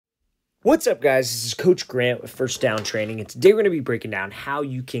What's up, guys? This is Coach Grant with First Down Training, and today we're going to be breaking down how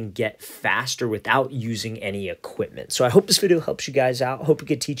you can get faster without using any equipment. So I hope this video helps you guys out. I hope it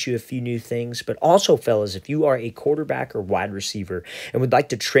could teach you a few new things, but also, fellas, if you are a quarterback or wide receiver and would like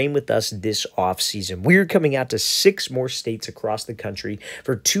to train with us this off season, we're coming out to 6 more states across the country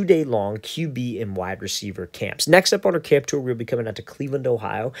for 2-day-long QB and wide receiver camps. Next up on our camp tour, we'll be coming out to Cleveland,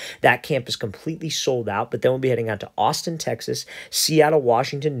 Ohio. That camp is completely sold out, but then we'll be heading out to Austin, Texas, Seattle,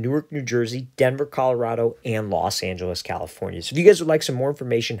 Washington, Newark, New Jersey, Denver, Colorado, and Los Angeles, California. So if you guys would like some more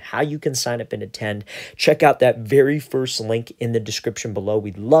information, how you can sign up and attend, check out that very first link in the description below.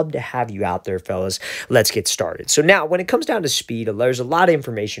 We'd love to have you out there, fellas. Let's get started. So now, when it comes down to speed, there's a lot of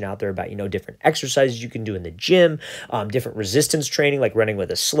information out there about, different exercises you can do in the gym, different resistance training, like running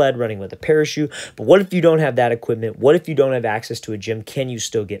with a sled, running with a parachute. But what if you don't have that equipment? What if you don't have access to a gym? Can you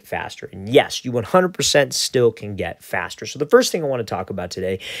still get faster? And yes, you 100% still can get faster. So the first thing I want to talk about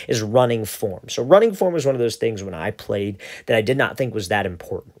today is running form. So running form was one of those things when I played that I did not think was that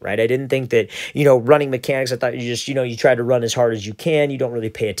important, right? I didn't think that, running mechanics, I thought you just, you try to run as hard as you can. You don't really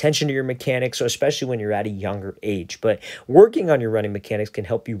pay attention to your mechanics, so especially when you're at a younger age. But working on your running mechanics can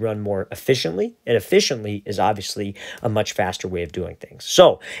help you run more efficiently, and efficiently is obviously a much faster way of doing things.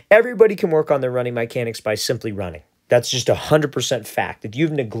 So everybody can work on their running mechanics by simply running. That's just 100% fact. If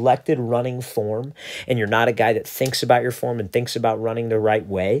you've neglected running form and you're not a guy that thinks about your form and thinks about running the right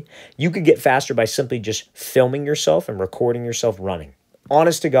way, you could get faster by simply just filming yourself and recording yourself running.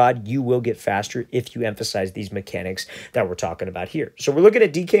 Honest to God, you will get faster if you emphasize these mechanics that we're talking about here. So we're looking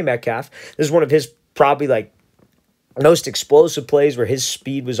at DK Metcalf. This is one of his probably most explosive plays where his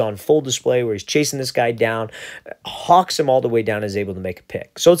speed was on full display, where he's chasing this guy down, hawks him all the way down, is able to make a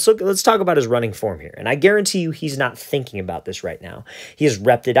pick. So let's talk about his running form here. And I guarantee you he's not thinking about this right now. He has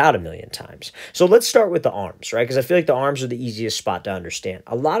repped it out a million times. So let's start with the arms, right? Because I feel like the arms are the easiest spot to understand.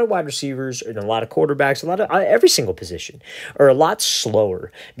 A lot of wide receivers and a lot of quarterbacks, every single position are a lot slower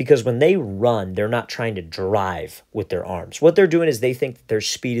because when they run, they're not trying to drive with their arms. What they're doing is they think that their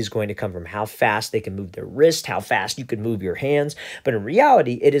speed is going to come from how fast they can move their wrist, how fast you can move your hands, but in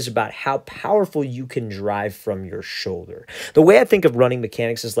reality, it is about how powerful you can drive from your shoulder. The way I think of running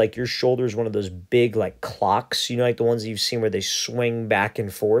mechanics is like your shoulder is one of those big like clocks, like the ones that you've seen where they swing back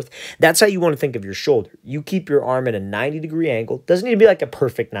and forth. That's how you want to think of your shoulder. You keep your arm at a 90-degree angle. Doesn't need to be like a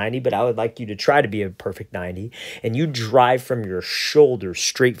perfect 90, but I would like you to try to be a perfect 90, and you drive from your shoulder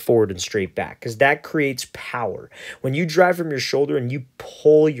straight forward and straight back because that creates power. When you drive from your shoulder and you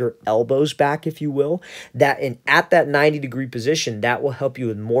pull your elbows back, if you will, at that 90-degree position, that will help you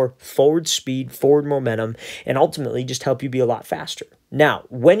with more forward speed, forward momentum, and ultimately just help you be a lot faster. Now,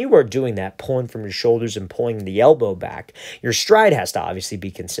 when you are doing that, pulling from your shoulders and pulling the elbow back, your stride has to obviously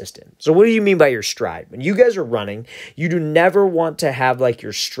be consistent. So what do you mean by your stride? When you guys are running, you do never want to have like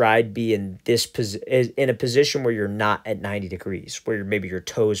your stride be in a position where you're not at 90 degrees, where maybe your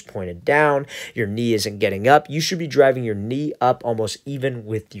toes pointed down, your knee isn't getting up. You should be driving your knee up almost even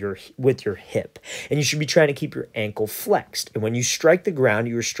with your hip. And you should be trying to keep your ankle flexed. And when you strike the ground,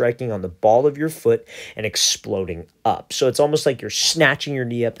 you are striking on the ball of your foot and exploding up. So it's almost like you're snatching your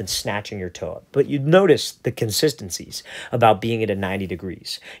knee up and snatching your toe up. But you notice the consistencies about being at a 90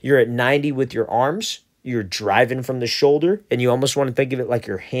 degrees. You're at 90 with your arms, you're driving from the shoulder, and you almost want to think of it like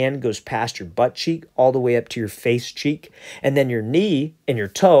your hand goes past your butt cheek all the way up to your face cheek, and then your knee and your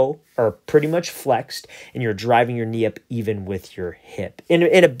toe are pretty much flexed, and you're driving your knee up even with your hip.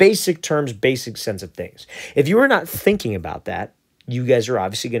 In a basic terms, basic sense of things. If you are not thinking about that, you guys are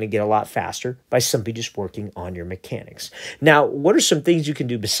obviously going to get a lot faster by simply just working on your mechanics. Now, what are some things you can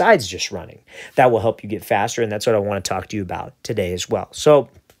do besides just running that will help you get faster? And that's what I want to talk to you about today as well. So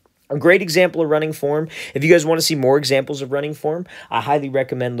a great example of running form, if you guys want to see more examples of running form, I highly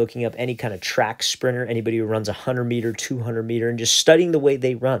recommend looking up any kind of track sprinter, anybody who runs 100 meter, 200 meter, and just studying the way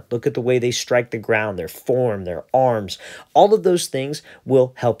they run. Look at the way they strike the ground, their form, their arms. All of those things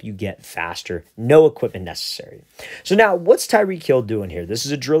will help you get faster. No equipment necessary. So now, what's Tyreek Hill doing here? This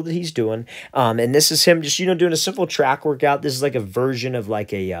is a drill that he's doing, and this is him just, doing a simple track workout. This is like a version of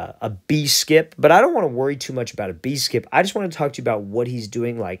like a B skip, but I don't want to worry too much about a B skip. I just want to talk to you about what he's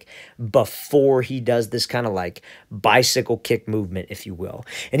doing like before he does this kind of like bicycle kick movement, if you will.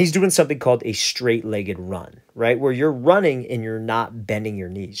 And he's doing something called a straight-legged run, right? Where you're running and you're not bending your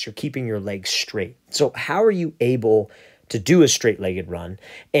knees. You're keeping your legs straight. So how are you able to do a straight-legged run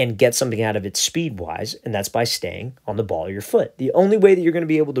and get something out of it speed-wise, and that's by staying on the ball of your foot. The only way that you're going to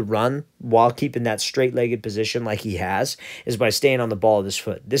be able to run while keeping that straight-legged position like he has is by staying on the ball of his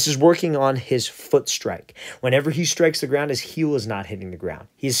foot. This is working on his foot strike. Whenever he strikes the ground, his heel is not hitting the ground.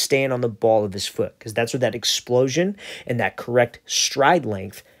 He is staying on the ball of his foot because that's where that explosion and that correct stride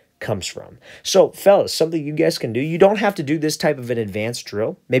length comes from. So fellas, something you guys can do. You don't have to do this type of an advanced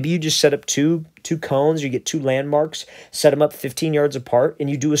drill. Maybe you just set up two cones, you get two landmarks, set them up 15 yards apart, and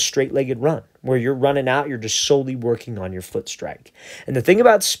you do a straight-legged run where you're running out, you're just solely working on your foot strike. And the thing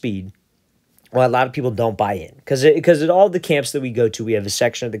about speed, well, a lot of people don't buy in because at all the camps that we go to, we have a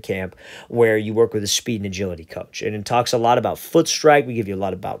section of the camp where you work with a speed and agility coach. And it talks a lot about foot strike. We give you a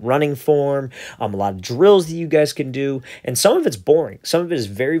lot about running form, a lot of drills that you guys can do. And some of it's boring. Some of it is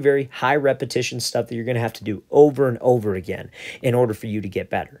very, very high repetition stuff that you're going to have to do over and over again in order for you to get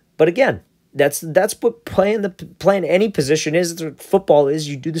better. But again, that's what playing any position is. That's what football is.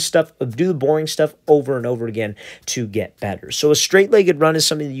 You do the boring stuff over and over again to get better. So a straight-legged run is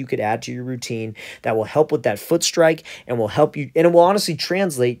something that you could add to your routine that will help with that foot strike and will help you, and it will honestly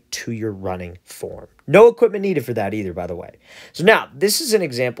translate to your running form. No equipment needed for that either, by the way. So now, this is an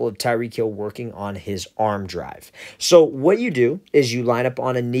example of Tyreek Hill working on his arm drive. So what you do is you line up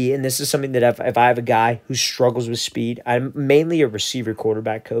on a knee, and this is something that if I have a guy who struggles with speed, I'm mainly a receiver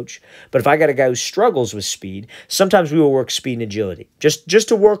quarterback coach, but if I got a guy who struggles with speed, sometimes we will work speed and agility, just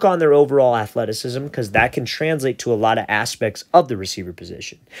to work on their overall athleticism, because that can translate to a lot of aspects of the receiver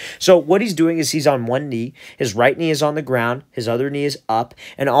position. So what he's doing is he's on one knee, his right knee is on the ground, his other knee is up,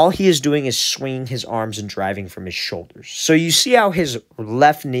 and all he is doing is swinging his arms and driving from his shoulders. So you see how his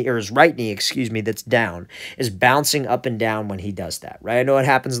left knee, or his right knee, excuse me, that's down, is bouncing up and down when he does that, right? I know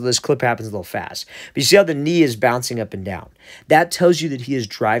this clip happens a little fast, but you see how the knee is bouncing up and down. That tells you that he is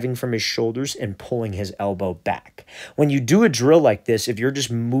driving from his shoulders and pulling his elbow back. When you do a drill like this, if you're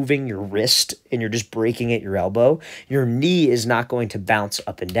just moving your wrist and you're just breaking at your elbow, your knee is not going to bounce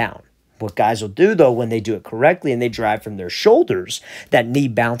up and down. What guys will do, though, when they do it correctly and they drive from their shoulders, that knee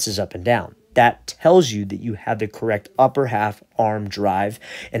bounces up and down. That tells you that you have the correct upper half arm drive,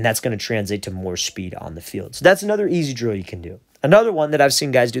 and that's going to translate to more speed on the field. So that's another easy drill you can do. Another one that I've seen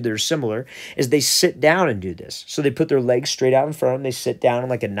guys do that are similar is they sit down and do this. So they put their legs straight out in front of them, they sit down in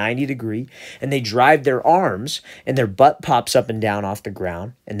like a 90 degree, and they drive their arms, and their butt pops up and down off the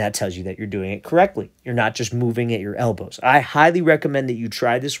ground, and that tells you that you're doing it correctly. You're not just moving at your elbows. I highly recommend that you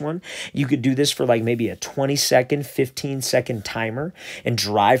try this one. You could do this for like maybe a 20-second, 15-second timer and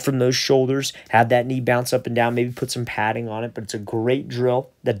drive from those shoulders, have that knee bounce up and down, maybe put some padding on it, but it's a great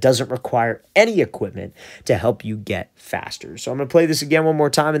drill that doesn't require any equipment to help you get faster. So I'm going to play this again one more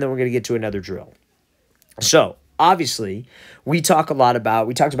time, and then we're going to get to another drill. So obviously, we talked about in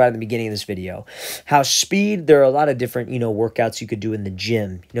the beginning of this video, how speed, there are a lot of different, workouts you could do in the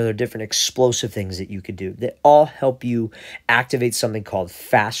gym. There are different explosive things that you could do that all help you activate something called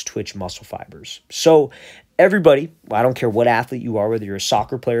fast twitch muscle fibers. So everybody, I don't care what athlete you are, whether you're a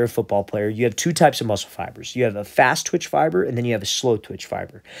soccer player or a football player, you have two types of muscle fibers. You have a fast twitch fiber, and then you have a slow twitch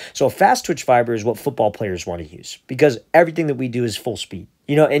fiber. So a fast twitch fiber is what football players want to use because everything that we do is full speed,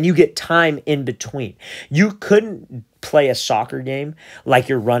 and you get time in between. You couldn't play a soccer game like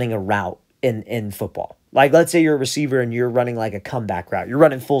you're running a route in football. Like, let's say you're a receiver and you're running like a comeback route. You're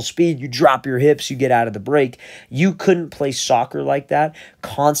running full speed. You drop your hips. You get out of the break. You couldn't play soccer like that,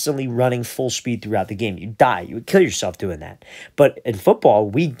 constantly running full speed throughout the game. You'd die. You would kill yourself doing that. But in football,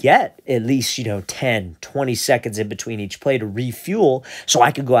 we get at least, 10, 20 seconds in between each play to refuel so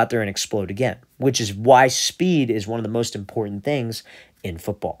I could go out there and explode again, which is why speed is one of the most important things in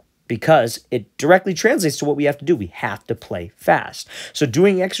football, because it directly translates to what we have to do. We have to play fast. So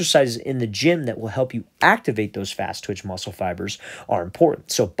doing exercises in the gym that will help you activate those fast twitch muscle fibers are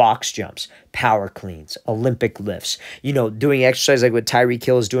important. So box jumps, power cleans, Olympic lifts, doing exercise like what Tyreek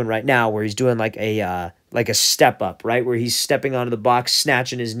Hill is doing right now, where he's doing like a step up, right? Where he's stepping onto the box,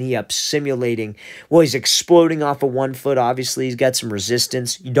 snatching his knee up, simulating, he's exploding off of one foot. Obviously, he's got some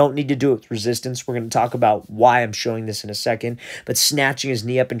resistance. You don't need to do it with resistance. We're going to talk about why I'm showing this in a second, but snatching his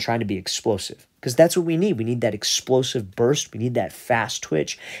knee up and trying to be explosive, because that's what we need. We need that explosive burst. We need that fast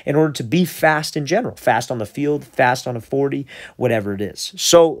twitch in order to be fast in general, fast on the field, fast on a 40, whatever it is.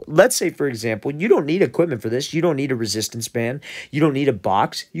 So let's say, for example, you don't need equipment for this. You don't need a resistance band. You don't need a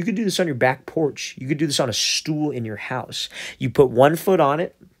box. You could do this on your back porch. You could do this on a stool in your house. You put one foot on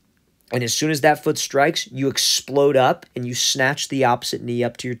it, and as soon as that foot strikes, you explode up and you snatch the opposite knee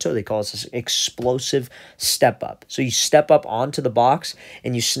up to your toe. They call this an explosive step up. So you step up onto the box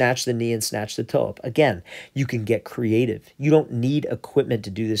and you snatch the knee and snatch the toe up. Again, you can get creative. You don't need equipment to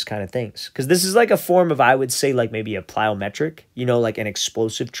do this kind of things, because this is like a form of, I would say, like maybe a plyometric, like an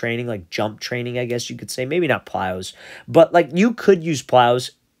explosive training, like jump training, I guess you could say. Maybe not plyos, but like you could use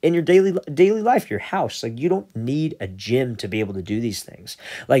plyos in your daily life, your house. Like, you don't need a gym to be able to do these things.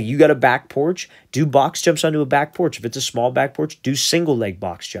 Like, you got a back porch, do box jumps onto a back porch. If it's a small back porch, do single leg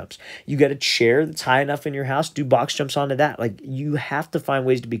box jumps. You got a chair that's high enough in your house, do box jumps onto that. Like, you have to find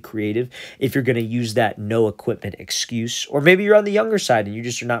ways to be creative if you're going to use that no equipment excuse. Or maybe you're on the younger side and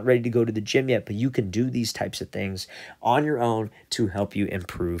you're not ready to go to the gym yet, but you can do these types of things on your own to help you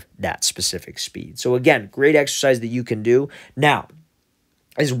improve that specific speed. So again, great exercise that you can do. Now,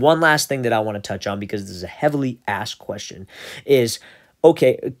 is one last thing that I want to touch on, because this is a heavily asked question, is,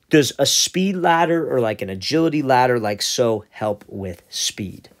 okay, does a speed ladder or like an agility ladder like so help with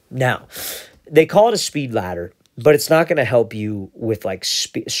speed? Now, they call it a speed ladder, but it's not going to help you with like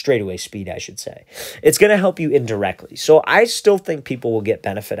straightaway speed, I should say. It's going to help you indirectly. So I still think people will get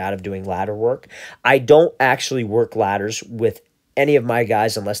benefit out of doing ladder work. I don't actually work ladders with any of my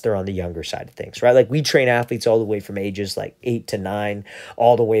guys unless they're on the younger side of things, right? Like, we train athletes all the way from ages like 8 to 9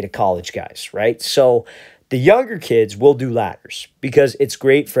 all the way to college guys, right? So the younger kids will do ladders because it's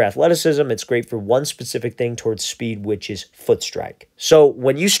great for athleticism. It's great for one specific thing towards speed, which is foot strike. So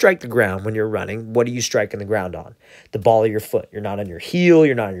when you strike the ground, when you're running, what are you striking the ground on? The ball of your foot. You're not on your heel.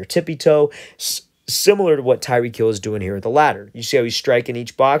 You're not on your tippy toe. Similar to what Tyreek Hill is doing here with the ladder. You see how he's striking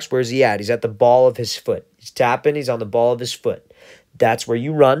each box? Where's he at? He's at the ball of his foot. He's tapping. He's on the ball of his foot. That's where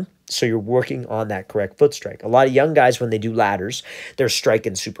you run. So you're working on that correct foot strike. A lot of young guys, when they do ladders, they're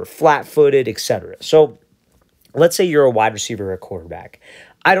striking super flat-footed, etc. So let's say you're a wide receiver or a quarterback.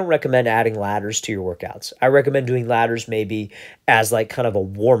 I don't recommend adding ladders to your workouts. I recommend doing ladders maybe as like kind of a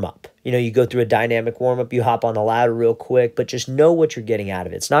warm-up. You know, you go through a dynamic warm-up, you hop on the ladder real quick, but just know what you're getting out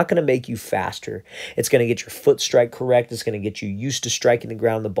of it. It's not going to make you faster. It's going to get your foot strike correct. It's going to get you used to striking the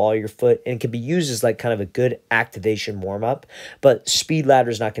ground, the ball of your foot, and it can be used as like kind of a good activation warm-up, but speed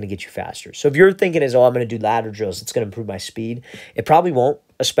ladder is not going to get you faster. So if you're thinking I'm going to do ladder drills, it's going to improve my speed, it probably won't,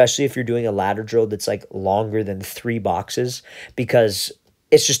 especially if you're doing a ladder drill that's like longer than 3 boxes, because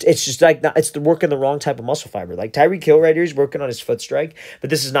it's just like, it's working the wrong type of muscle fiber. Like Tyreek Hill right here, he's working on his foot strike, but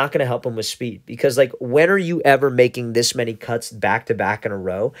this is not going to help him with speed, because like, when are you ever making this many cuts back to back in a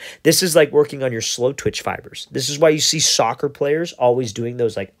row? This is like working on your slow twitch fibers. This is why you see soccer players always doing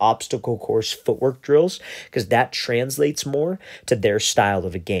those like obstacle course footwork drills, because that translates more to their style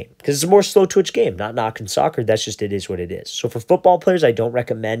of a game, because it's a more slow twitch game. Not knocking soccer, that's just, it is what it is. So for football players, I don't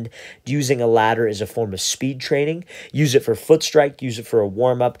recommend using a ladder as a form of speed training. Use it for foot strike, use it for a warm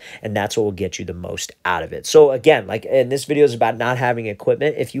up, and that's what will get you the most out of it. So again, like, and this video is about not having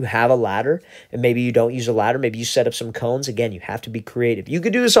equipment. If you have a ladder and maybe you don't use a ladder, maybe you set up some cones. Again, you have to be creative. You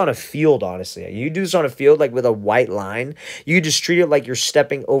could do this on a field, honestly. You do this on a field like with a white line. You could just treat it like you're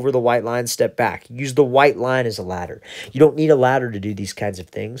stepping over the white line, step back. Use the white line as a ladder. You don't need a ladder to do these kinds of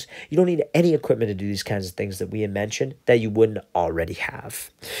things. You don't need any equipment to do these kinds of things that we had mentioned that you wouldn't already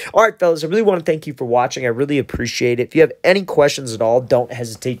have. All right, fellas, I really want to thank you for watching. I really appreciate it. If you have any questions at all, don't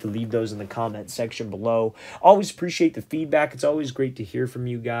hesitate to leave those in the comment section below. Always appreciate the feedback. It's always great to hear from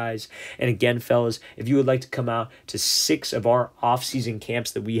you guys. And again, fellas, if you would like to come out to 6 of our off-season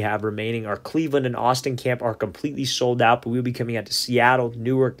camps that we have remaining, our Cleveland and Austin camp are completely sold out, but we'll be coming out to Seattle,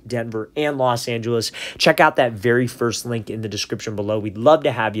 Newark, Denver, and Los Angeles. Check out that very first link in the description below. We'd love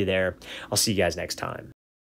to have you there. I'll see you guys next time.